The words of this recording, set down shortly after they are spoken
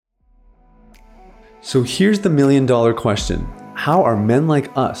So here's the $1,000,000 question. How are men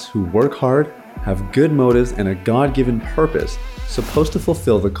like us who work hard, have good motives, and a God-given purpose supposed to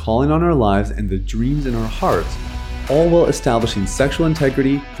fulfill the calling on our lives and the dreams in our hearts, all while establishing sexual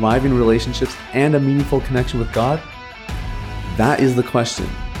integrity, thriving relationships, and a meaningful connection with God? That is the question,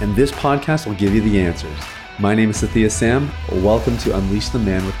 and this podcast will give you the answers. My name is Sathya Sam. Welcome to Unleash the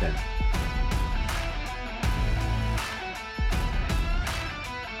Man Within.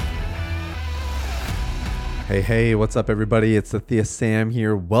 Hey, what's up, everybody? It's Sathya Sam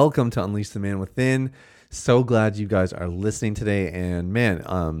here. Welcome to Unleash the Man Within. So glad you guys are listening today, and man,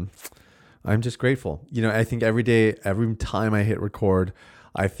 I'm just grateful. I think every day, every time I hit record,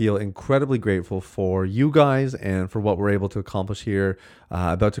 I feel incredibly grateful for you guys and for what we're able to accomplish here.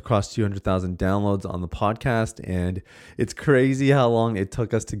 About to cross 200,000 downloads on the podcast, and it's crazy how long it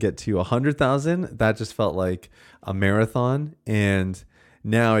took us to get to 100,000. That just felt like a marathon, and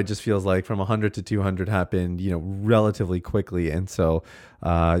now it just feels like from 100 to 200 happened, relatively quickly. And so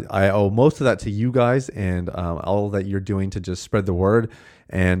I owe most of that to you guys and all that you're doing to just spread the word,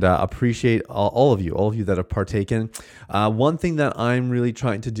 and appreciate all of you that have partaken. One thing that I'm really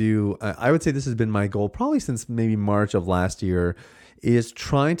trying to do, I would say this has been my goal probably since maybe March of last year, is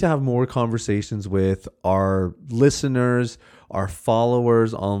trying to have more conversations with our listeners, our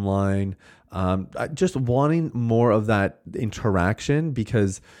followers online, just wanting more of that interaction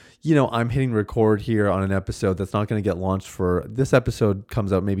because, I'm hitting record here on an episode that's not going to get launched this episode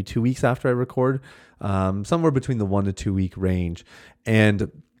comes out maybe 2 weeks after I record, somewhere between the 1 to 2 week range. And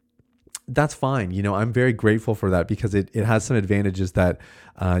that's fine. I'm very grateful for that because it has some advantages that,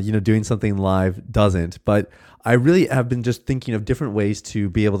 doing something live doesn't. But I really have been just thinking of different ways to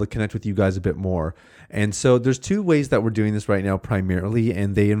be able to connect with you guys a bit more. And so there's two ways that we're doing this right now primarily,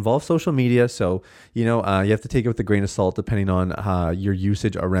 and they involve social media. So, you have to take it with a grain of salt depending on your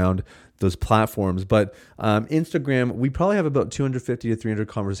usage around those platforms. But Instagram, we probably have about 250 to 300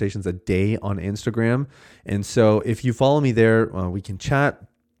 conversations a day on Instagram. And so if you follow me there, we can chat.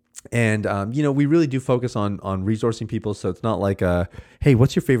 And, we really do focus on resourcing people. So it's not like, hey,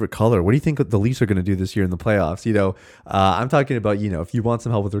 what's your favorite color? What do you think the Leafs are going to do this year in the playoffs? I'm talking about, if you want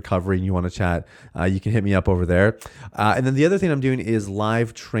some help with recovery and you want to chat, you can hit me up over there. And then the other thing I'm doing is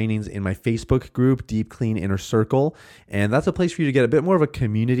live trainings in my Facebook group, Deep Clean Inner Circle. And that's a place for you to get a bit more of a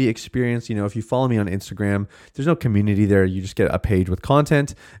community experience. If you follow me on Instagram, there's no community there. You just get a page with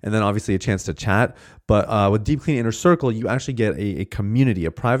content and then obviously a chance to chat. But with Deep Clean Inner Circle, you actually get a community,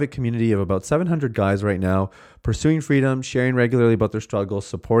 a private community of about 700 guys right now, pursuing freedom, sharing regularly about their struggles,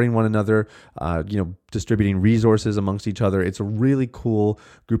 supporting one another, distributing resources amongst each other. It's a really cool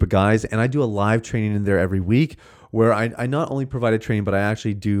group of guys. And I do a live training in there every week where I not only provide a training, but I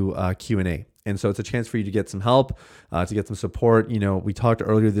actually do Q&A. And so it's a chance for you to get some help, to get some support. We talked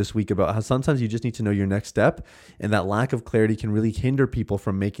earlier this week about how sometimes you just need to know your next step, and that lack of clarity can really hinder people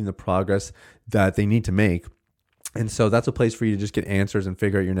from making the progress that they need to make. And so that's a place for you to just get answers and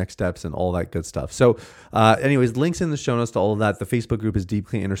figure out your next steps and all that good stuff. So anyways, links in the show notes to all of that. The Facebook group is Deep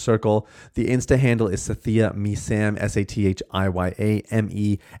Clean Inner Circle. The Insta handle is Sathya Mesam,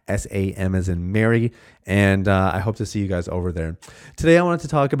 SATHIYAMESAM as in Mary. And I hope to see you guys over there. Today, I wanted to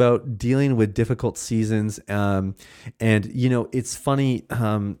talk about dealing with difficult seasons. And, it's funny.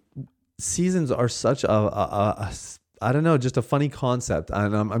 Seasons are such just a funny concept.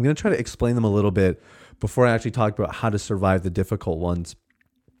 And I'm going to try to explain them a little bit before I actually talk about how to survive the difficult ones.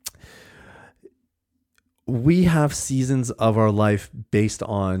 We have seasons of our life based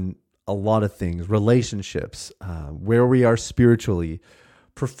on a lot of things, relationships, where we are spiritually,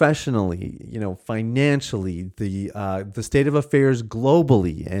 professionally, financially, the state of affairs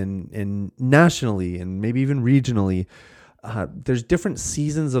globally and nationally, and maybe even regionally. There's different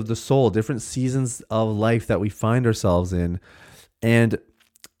seasons of the soul, different seasons of life that we find ourselves in. And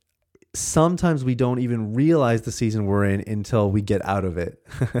sometimes we don't even realize the season we're in until we get out of it,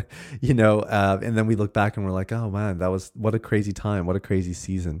 and then we look back and we're like, oh man, what a crazy time, what a crazy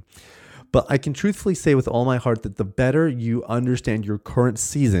season. But I can truthfully say with all my heart that the better you understand your current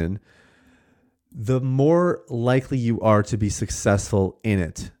season, the more likely you are to be successful in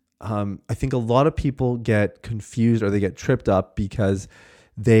it. I think a lot of people get confused or they get tripped up because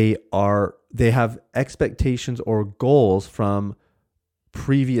they have expectations or goals from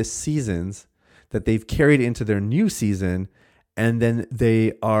previous seasons that they've carried into their new season, and then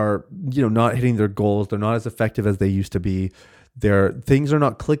they are not hitting their goals. They're not as effective as they used to be. Things are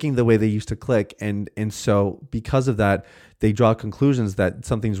not clicking the way they used to click, and so because of that, they draw conclusions that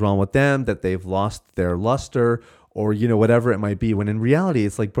something's wrong with them, that they've lost their luster, or, you know, whatever it might be, when in reality,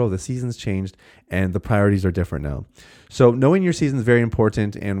 it's like, bro, the season's changed and the priorities are different now. So knowing your season is very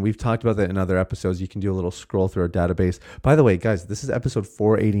important. And we've talked about that in other episodes. You can do a little scroll through our database. By the way, guys, this is episode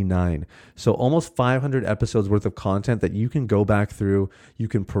 489. So almost 500 episodes worth of content that you can go back through. You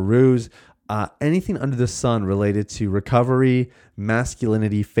can peruse. Anything under the sun related to recovery,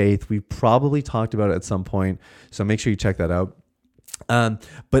 masculinity, faith. We probably talked about it at some point. So make sure you check that out.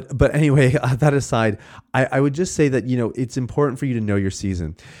 But anyway, that aside, I would just say that, you know, it's important for you to know your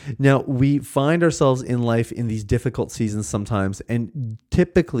season. Now, we find ourselves in life in these difficult seasons sometimes, and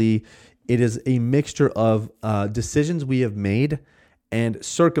typically it is a mixture of decisions we have made and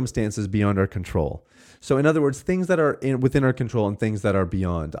circumstances beyond our control. So in other words, things that are within our control and things that are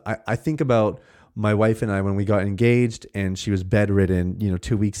beyond. I think about my wife and I when we got engaged, and she was bedridden, you know,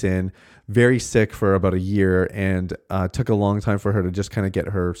 2 weeks in, very sick for about a year, and took a long time for her to just kind of get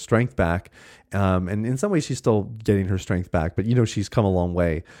her strength back. And in some ways, she's still getting her strength back, but, you know, she's come a long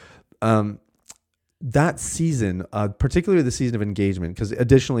way. That season, particularly the season of engagement, because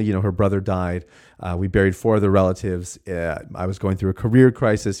additionally, you know, her brother died. We buried 4 other relatives. I was going through a career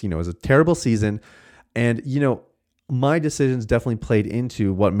crisis. You know, it was a terrible season. And, you know, my decisions definitely played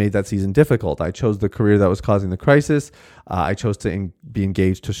into what made that season difficult. I chose the career that was causing the crisis. I chose to be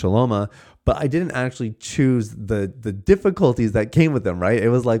engaged to Shaloma, but I didn't actually choose the difficulties that came with them, right? It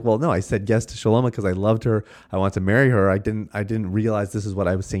was like, well, no, I said yes to Shaloma because I loved her. I want to marry her. I didn't realize this is what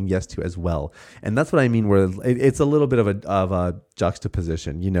I was saying yes to as well. And that's what I mean, where it's a little bit of a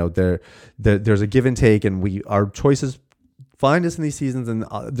juxtaposition. You know, there's a give and take, and our choices find us in these seasons, and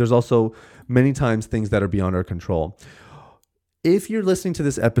there's also many times things that are beyond our control. If you're listening to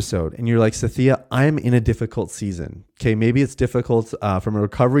this episode and you're like, Sathya, I'm in a difficult season. Okay, maybe it's difficult from a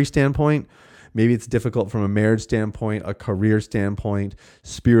recovery standpoint. Maybe it's difficult from a marriage standpoint, a career standpoint,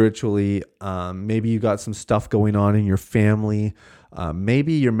 spiritually. Maybe you got some stuff going on in your family.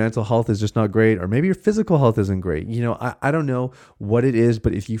 Maybe your mental health is just not great, or maybe your physical health isn't great. You know, I don't know what it is,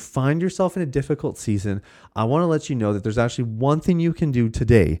 but if you find yourself in a difficult season, I want to let you know that there's actually one thing you can do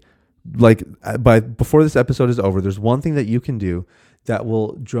today. Like before this episode is over, there's one thing that you can do that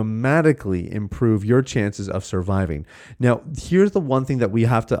will dramatically improve your chances of surviving. Now, here's the one thing that we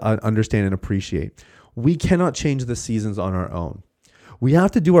have to understand and appreciate. We cannot change the seasons on our own. We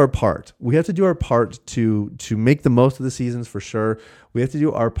have to do our part. We have to do our part to make the most of the seasons, for sure. We have to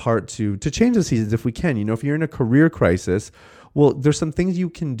do our part to change the seasons if we can. You know, if you're in a career crisis, well, there's some things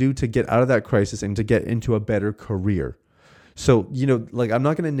you can do to get out of that crisis and to get into a better career. So, you know, like, I'm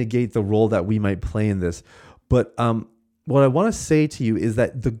not going to negate the role that we might play in this, but what I want to say to you is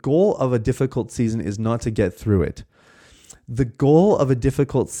that the goal of a difficult season is not to get through it. The goal of a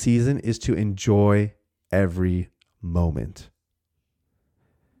difficult season is to enjoy every moment.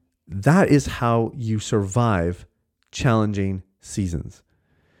 That is how you survive challenging seasons.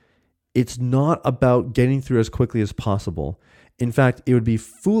 It's not about getting through as quickly as possible. In fact, it would be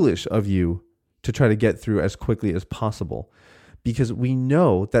foolish of you to try to get through as quickly as possible, because we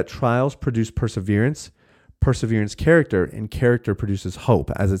know that trials produce perseverance, perseverance character, and character produces hope,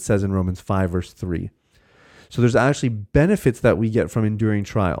 as it says in Romans 5 verse 3. So there's actually benefits that we get from enduring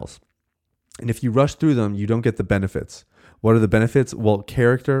trials. And if you rush through them, you don't get the benefits. What are the benefits? Well,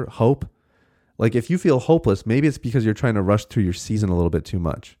 character, hope. Like, if you feel hopeless, maybe it's because you're trying to rush through your season a little bit too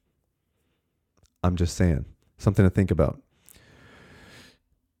much. I'm just saying, something to think about.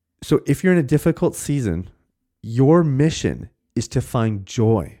 So if you're in a difficult season, your mission is to find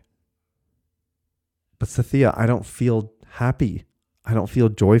joy. But Sathya, I don't feel happy. I don't feel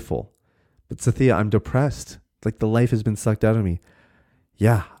joyful. But Sathya, I'm depressed. Like, the life has been sucked out of me.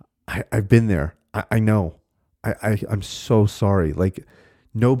 Yeah, I've been there. I know. I'm so sorry. Like,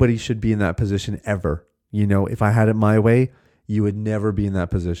 nobody should be in that position ever. You know, if I had it my way, you would never be in that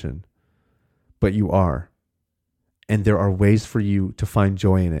position. But you are. And there are ways for you to find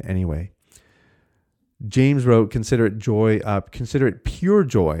joy in it anyway. James wrote, consider it pure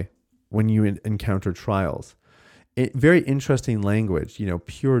joy when you encounter trials. Very interesting language, you know,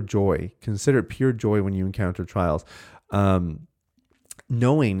 pure joy. Consider it pure joy when you encounter trials.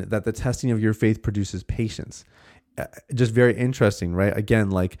 Knowing that the testing of your faith produces patience. Just very interesting, right? Again,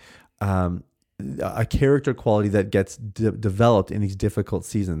 like a character quality that gets developed in these difficult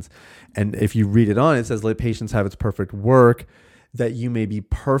seasons. And if you read it on, it says, let patience have its perfect work, that you may be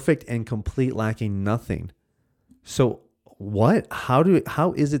perfect and complete, lacking nothing. So what?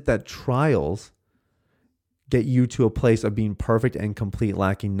 How is it that trials get you to a place of being perfect and complete,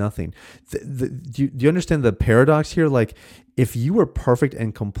 lacking nothing? Do you understand the paradox here? Like, if you were perfect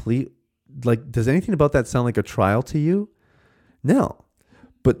and complete, like, does anything about that sound like a trial to you? No.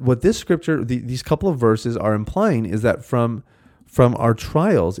 But what this scripture, these couple of verses are implying is that from our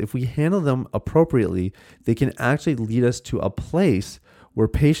trials, if we handle them appropriately, they can actually lead us to a place where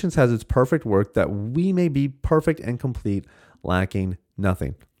patience has its perfect work, that we may be perfect and complete, lacking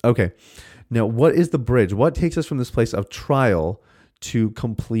nothing. Okay, now what is the bridge? What takes us from this place of trial to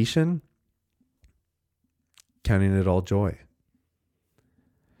completion? Counting it all joy.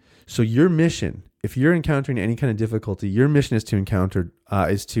 So your mission, if you're encountering any kind of difficulty, your mission is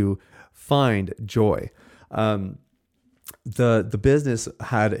to find joy. The business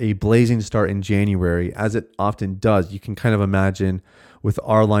had a blazing start in January, as it often does. You can kind of imagine with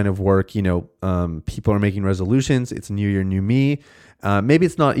our line of work, people are making resolutions. It's a new year, new me. Maybe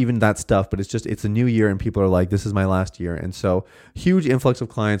it's not even that stuff, but it's a new year and people are like, this is my last year. And so huge influx of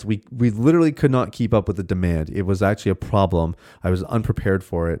clients. We literally could not keep up with the demand. It was actually a problem. I was unprepared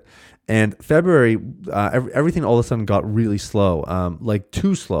for it. And February, everything all of a sudden got really slow, like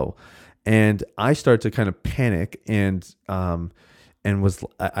too slow. And I started to kind of panic and it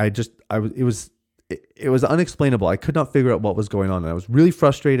was unexplainable. I could not figure out what was going on. And I was really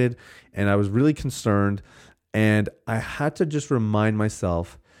frustrated and I was really concerned. And I had to just remind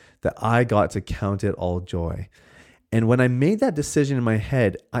myself that I got to count it all joy. And when I made that decision in my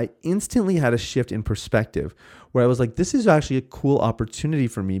head, I instantly had a shift in perspective where I was like, this is actually a cool opportunity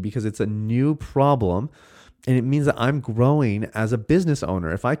for me because it's a new problem. And it means that I'm growing as a business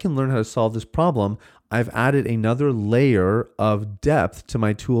owner. If I can learn how to solve this problem, I've added another layer of depth to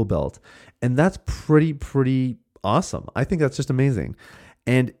my tool belt. And that's pretty awesome. I think that's just amazing.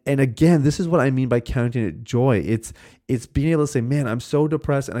 And again, this is what I mean by counting it joy. It's being able to say, man, I'm so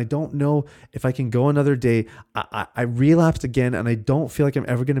depressed and I don't know if I can go another day. I relapsed again and I don't feel like I'm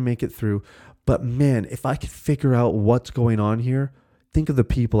ever going to make it through. But man, if I could figure out what's going on here, think of the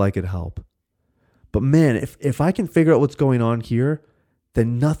people I could help. But man, if I can figure out what's going on here,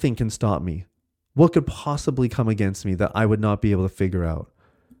 then nothing can stop me. What could possibly come against me that I would not be able to figure out?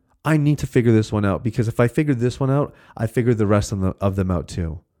 I need to figure this one out because if I figured this one out, I figured the rest of them out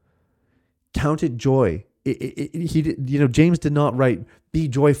too. Count it joy. James did not write, be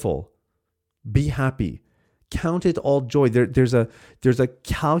joyful, be happy. Count it all joy. There's a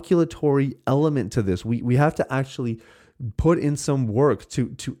calculatory element to this. We have to actually put in some work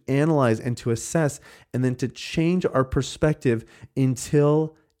to analyze and to assess and then to change our perspective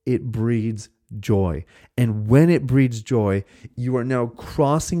until it breeds joy. And when it breeds joy, you are now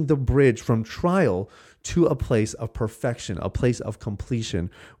crossing the bridge from trial to a place of perfection, a place of completion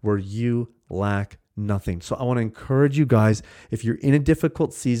where you lack nothing. So I want to encourage you guys, if you're in a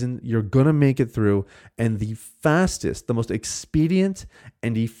difficult season, you're going to make it through. And the fastest, the most expedient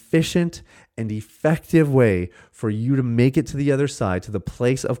and efficient and effective way for you to make it to the other side, to the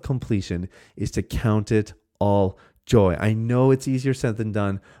place of completion, is to count it all joy. I know it's easier said than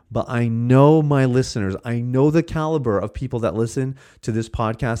done, but I know my listeners, I know the caliber of people that listen to this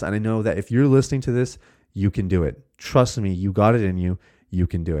podcast. And I know that if you're listening to this, you can do it. Trust me, you got it in you. You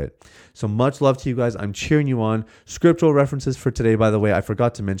can do it. So much love to you guys. I'm cheering you on. Scriptural references for today, by the way, I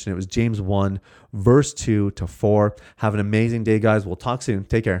forgot to mention it was James 1, verse 2 to 4. Have an amazing day, guys. We'll talk soon.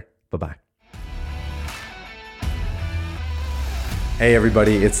 Take care. Bye-bye. Hey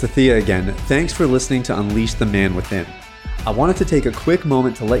everybody, it's Thea again. Thanks for listening to Unleash the Man Within. I wanted to take a quick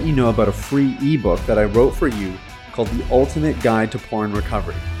moment to let you know about a free ebook that I wrote for you called The Ultimate Guide to Porn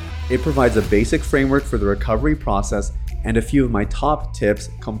Recovery. It provides a basic framework for the recovery process and a few of my top tips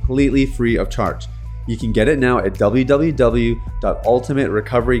completely free of charge. You can get it now at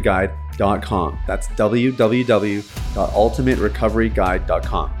www.ultimaterecoveryguide.com. That's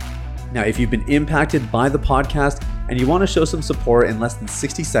www.ultimaterecoveryguide.com. Now, if you've been impacted by the podcast and you want to show some support in less than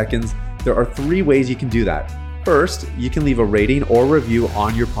 60 seconds, there are 3 ways you can do that. First, you can leave a rating or review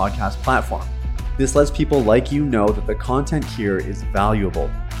on your podcast platform. This lets people like you know that the content here is valuable.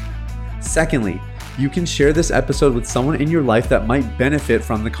 Secondly, you can share this episode with someone in your life that might benefit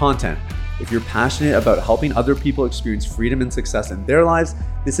from the content. If you're passionate about helping other people experience freedom and success in their lives,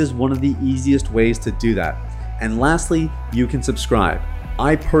 this is one of the easiest ways to do that. And lastly, you can subscribe.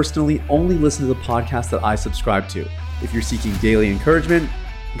 I personally only listen to the podcast that I subscribe to. If you're seeking daily encouragement,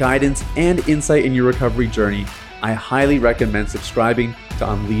 guidance, and insight in your recovery journey, I highly recommend subscribing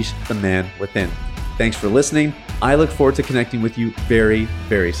to Unleash the Man Within. Thanks for listening. I look forward to connecting with you very,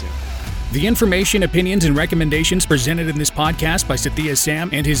 very soon. The information, opinions, and recommendations presented in this podcast by Sathya Sam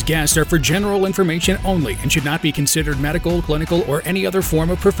and his guests are for general information only and should not be considered medical, clinical, or any other form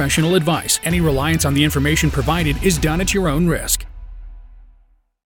of professional advice. Any reliance on the information provided is done at your own risk.